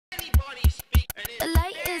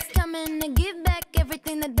coming to give back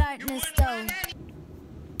everything the darkness stole.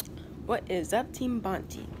 What is up, Team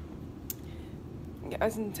Bonte?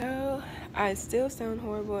 As you can tell, I still sound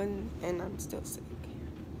horrible and I'm still sick,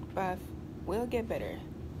 but we'll get better.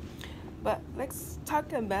 But let's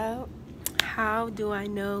talk about how do I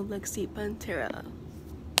know Lexy Panterra.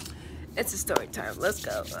 It's a story time. Let's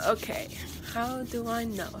go. Okay, how do I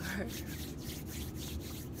know her?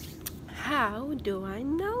 How do I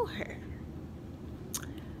know her?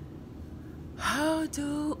 How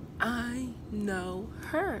do I know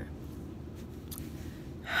her?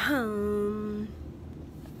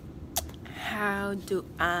 How do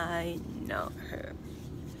I know her?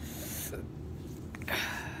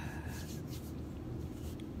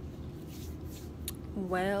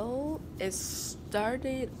 Well, it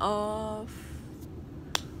started off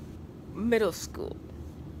middle school.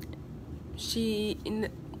 She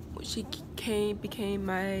became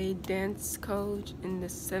my dance coach in the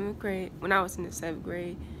 7th grade. When I was in the 7th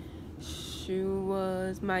grade, she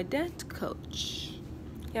was my dance coach.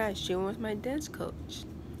 Yeah, she was my dance coach.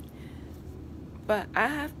 But I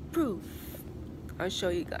have proof. I'll show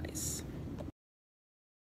you guys.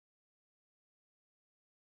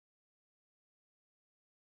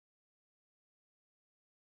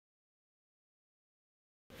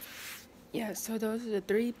 Yeah, so those are the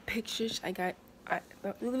 3 pictures I got.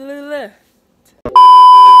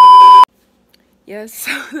 Yes,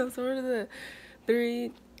 so those were the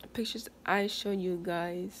 3 pictures I showed you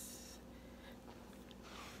guys.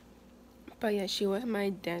 But yeah, she was my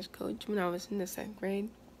dance coach when I was in the 7th grade.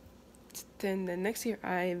 Then the next year,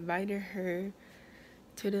 I invited her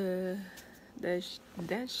to the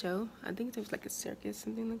dance show. I think it was like a circus,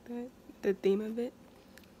 something like that. The theme of it.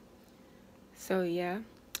 So yeah.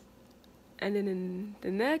 And then in the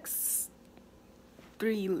next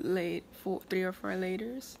 3 or 4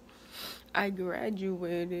 later, I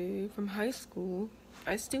graduated from high school.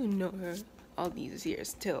 I still know her all these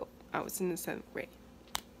years till I was in the 7th grade.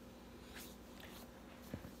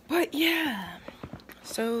 But yeah,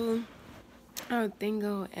 so I think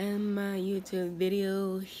I'll end my YouTube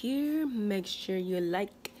video here. Make sure you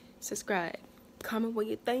like, subscribe, comment what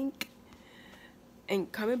you think,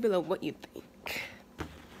 and comment below what you think.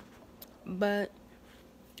 But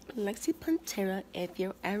Lexy Panterra, if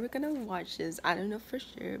you're ever gonna watch this, I don't know for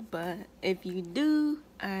sure, but if you do,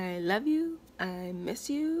 I love you, I miss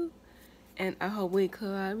you, and I hope we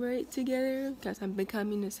collaborate together because I'm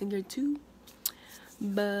becoming a singer too.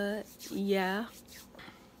 But yeah,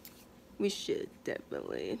 we should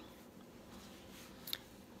definitely.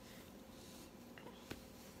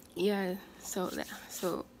 Yeah, so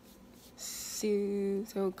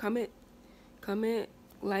comment,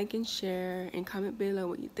 like and share, and comment below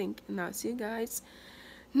what you think, and I'll see you guys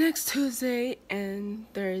next Tuesday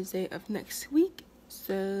and Thursday of next week.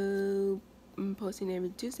 So I'm posting every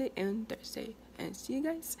Tuesday and Thursday, and see you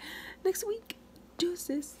guys next week.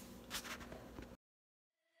 Deuces.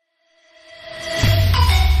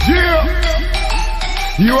 Yeah,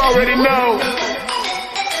 you already know.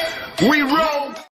 We roll.